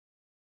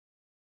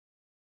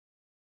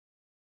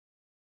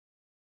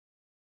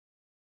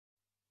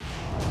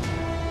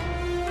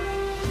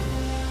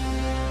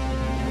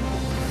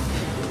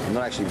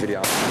not actually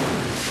videoing.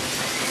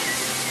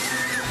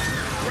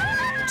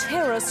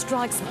 Terror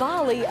strikes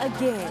Bali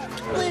again.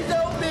 Please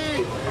help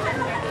me!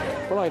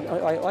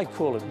 Well, I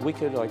call it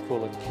wicked, I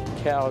call it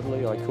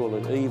cowardly, I call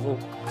it evil.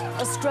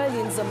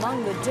 Australians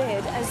among the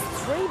dead as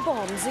 3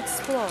 bombs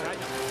explode.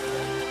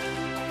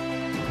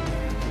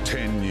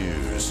 10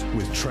 News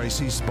with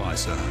Tracey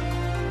Spicer.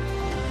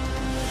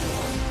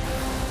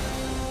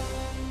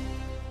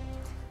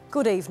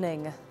 Good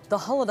evening. The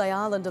holiday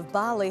island of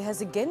Bali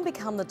has again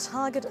become the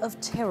target of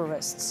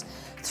terrorists.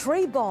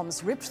 3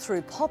 bombs ripped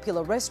through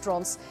popular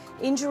restaurants,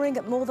 injuring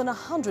more than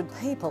 100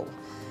 people.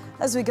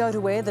 As we go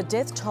to air, the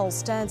death toll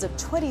stands at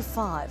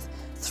 25,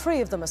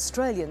 3 of them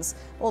Australians,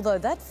 although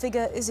that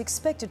figure is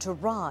expected to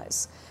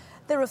rise.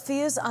 There are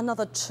fears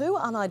another 2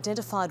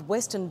 unidentified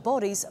Western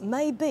bodies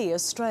may be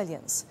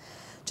Australians.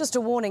 Just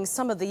a warning,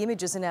 some of the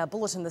images in our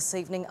bulletin this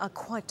evening are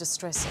quite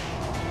distressing.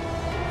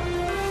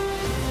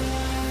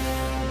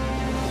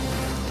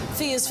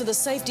 Fears for the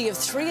safety of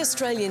 3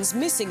 Australians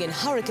missing in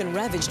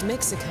hurricane-ravaged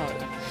Mexico.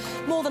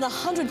 More than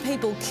 100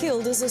 people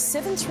killed as a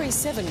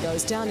 737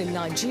 goes down in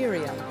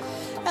Nigeria.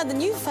 And the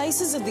new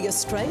faces of the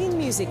Australian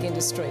music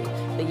industry,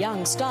 the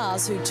young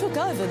stars who took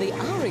over the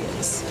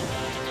Arias.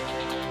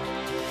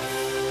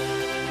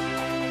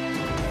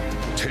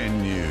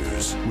 10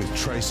 News with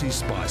Tracey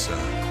Spicer.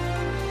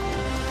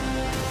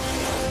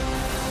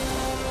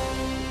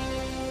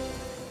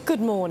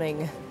 Good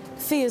morning.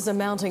 Fears are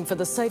mounting for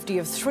the safety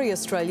of 3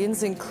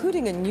 Australians,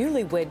 including a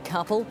newlywed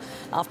couple,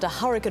 after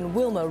Hurricane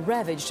Wilma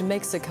ravaged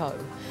Mexico.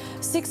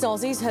 6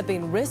 Aussies have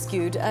been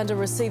rescued and are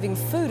receiving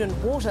food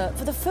and water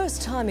for the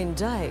first time in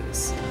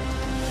days.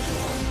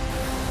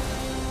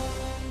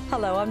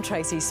 Hello, I'm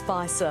Tracey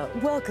Spicer.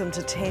 Welcome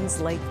to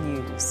 10's Late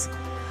News.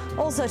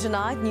 Also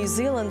tonight, New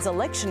Zealand's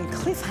election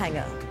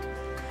cliffhanger.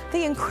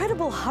 The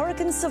incredible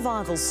hurricane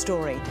survival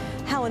story,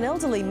 how an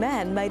elderly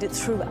man made it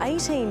through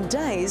 18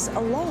 days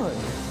alone.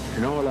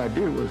 And all I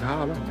did was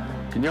holler,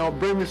 "Can y'all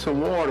bring me some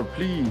water,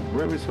 please?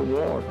 Bring me some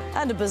water."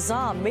 And a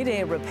bizarre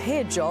mid-air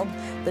repair job,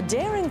 the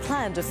daring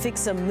plan to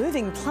fix a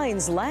moving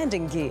plane's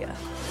landing gear.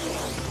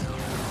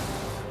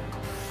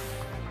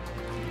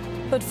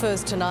 But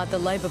first tonight, the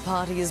Labor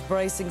Party is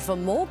bracing for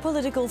more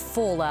political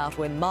fallout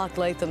when Mark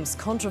Latham's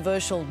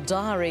controversial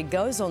diary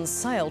goes on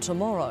sale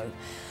tomorrow.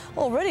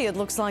 Already it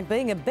looks like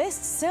being a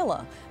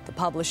bestseller, the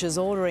publisher's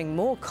ordering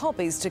more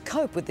copies to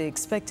cope with the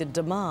expected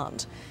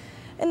demand.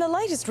 In the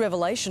latest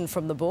revelation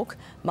from the book,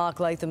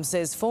 Mark Latham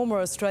says former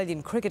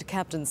Australian cricket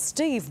captain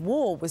Steve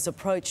Waugh was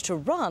approached to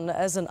run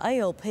as an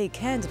ALP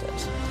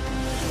candidate.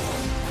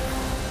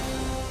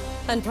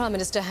 And Prime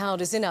Minister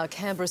Howard is in our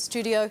Canberra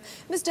studio.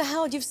 Mr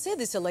Howard, you've said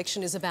this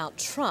election is about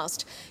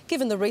trust.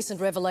 Given the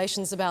recent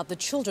revelations about the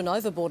Children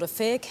Overboard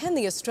affair, can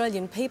the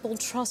Australian people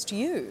trust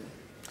you?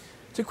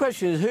 The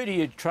question is, who do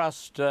you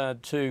trust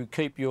to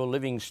keep your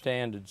living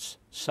standards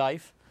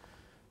safe?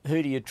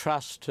 Who do you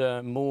trust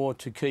more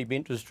to keep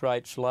interest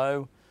rates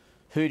low?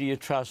 Who do you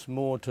trust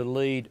more to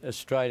lead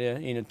Australia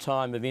in a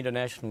time of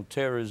international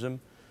terrorism?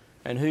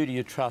 And who do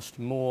you trust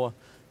more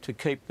to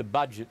keep the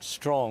budget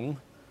strong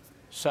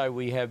so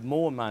we have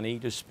more money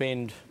to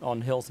spend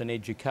on health and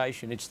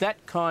education? It's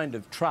that kind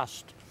of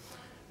trust,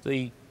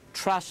 the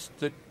trust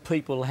that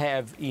people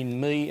have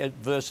in me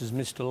versus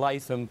Mr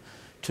Latham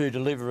to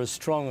deliver a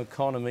strong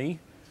economy,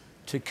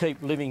 to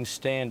keep living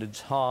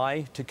standards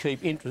high, to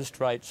keep interest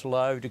rates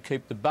low, to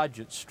keep the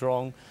budget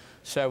strong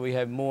so we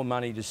have more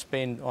money to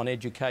spend on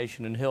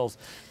education and health.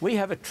 We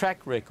have a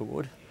track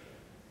record.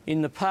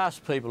 In the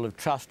past, people have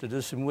trusted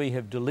us and we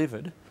have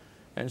delivered,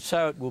 and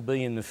so it will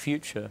be in the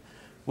future.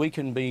 We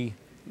can be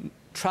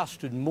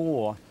trusted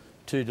more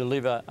to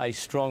deliver a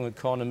strong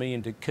economy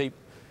and to keep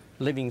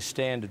living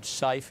standards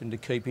safe and to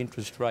keep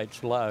interest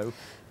rates low.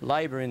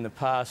 Labor in the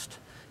past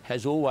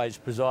has always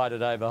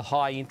presided over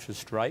high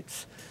interest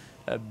rates,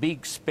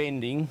 big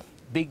spending,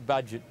 big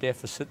budget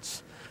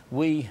deficits.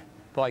 We,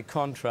 by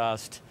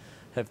contrast,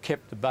 have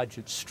kept the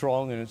budget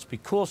strong, and it's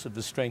because of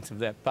the strength of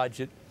that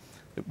budget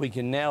that we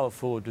can now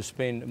afford to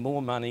spend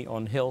more money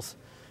on health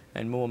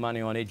and more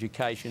money on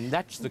education.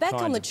 That's the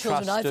kind of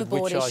trust of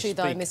which I speak.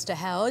 Back on the Children Overboard issue though, Mr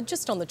Howard,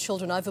 just on the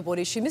Children Overboard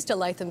issue, Mr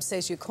Latham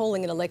says you're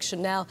calling an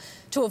election now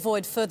to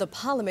avoid further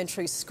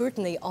parliamentary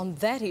scrutiny on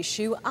that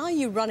issue. Are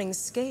you running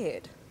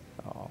scared?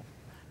 Oh,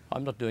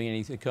 I'm not doing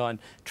anything kind.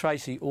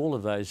 Tracey, all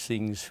of those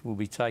things will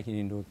be taken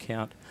into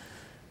account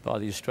by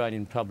the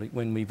Australian public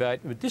when we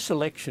vote. But this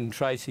election,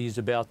 Tracey, is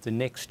about the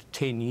next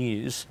 10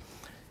 years.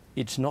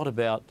 It's not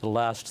about the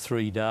last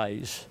 3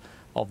 days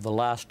of the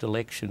last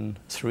election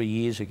 3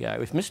 years ago.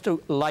 If Mr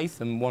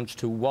Latham wants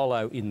to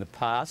wallow in the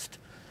past,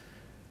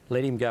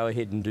 let him go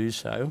ahead and do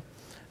so.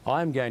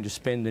 I'm going to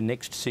spend the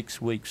next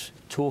 6 weeks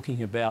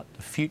talking about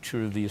the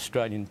future of the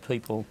Australian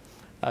people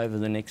over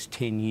the next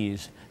 10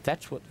 years.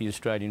 That's what the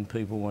Australian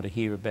people want to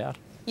hear about.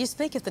 You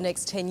speak of the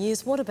next 10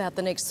 years. What about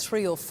the next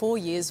 3 or 4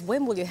 years?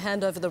 When will you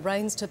hand over the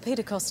reins to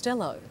Peter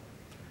Costello?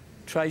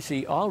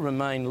 Tracey, I'll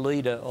remain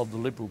leader of the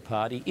Liberal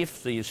Party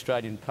if the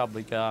Australian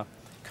public are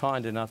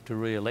kind enough to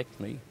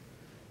re-elect me.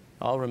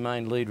 I'll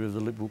remain leader of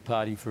the Liberal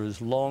Party for as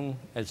long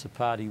as the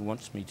party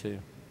wants me to.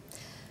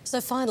 So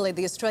finally,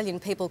 the Australian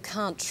people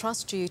can't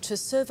trust you to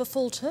serve a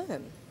full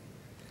term.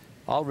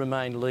 I'll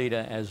remain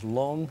leader as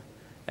long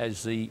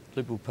as the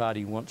Liberal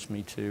Party wants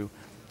me to.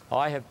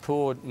 I have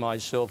poured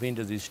myself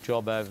into this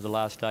job over the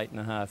last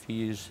 8.5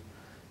 years,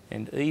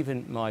 and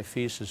even my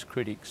fiercest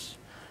critics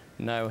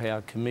know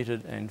how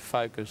committed and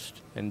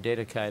focused and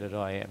dedicated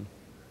I am.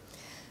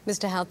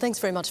 Mr Howard, thanks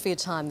very much for your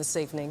time this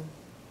evening.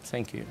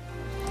 Thank you.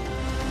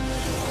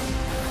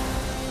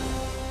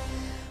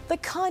 The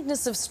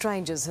kindness of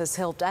strangers has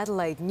helped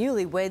Adelaide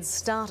newlyweds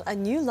start a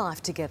new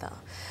life together.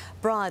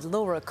 Bride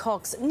Laura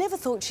Cox never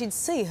thought she'd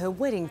see her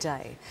wedding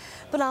day.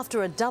 But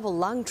after a double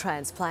lung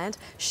transplant,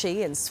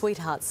 she and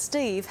sweetheart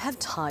Steve have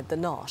tied the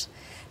knot.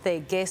 Their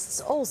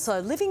guests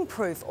also living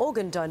proof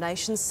organ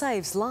donation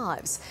saves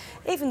lives.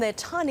 Even their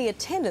tiny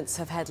attendants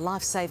have had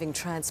life-saving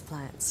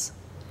transplants.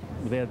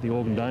 Without the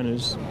organ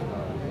donors,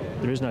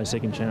 there is no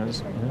second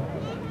chance. You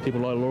know? People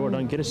like Laura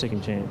don't get a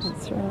second chance.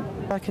 That's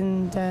right. I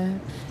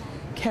can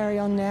carry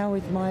on now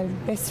with my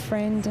best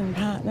friend and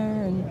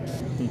partner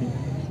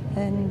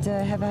and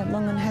have a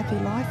long and happy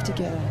life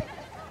together.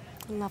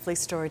 Lovely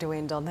story to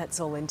end on. That's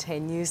all in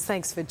 10 News.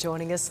 Thanks for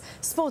joining us.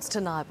 Sports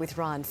Tonight with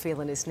Ryan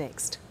Phelan is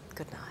next.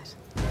 Good night.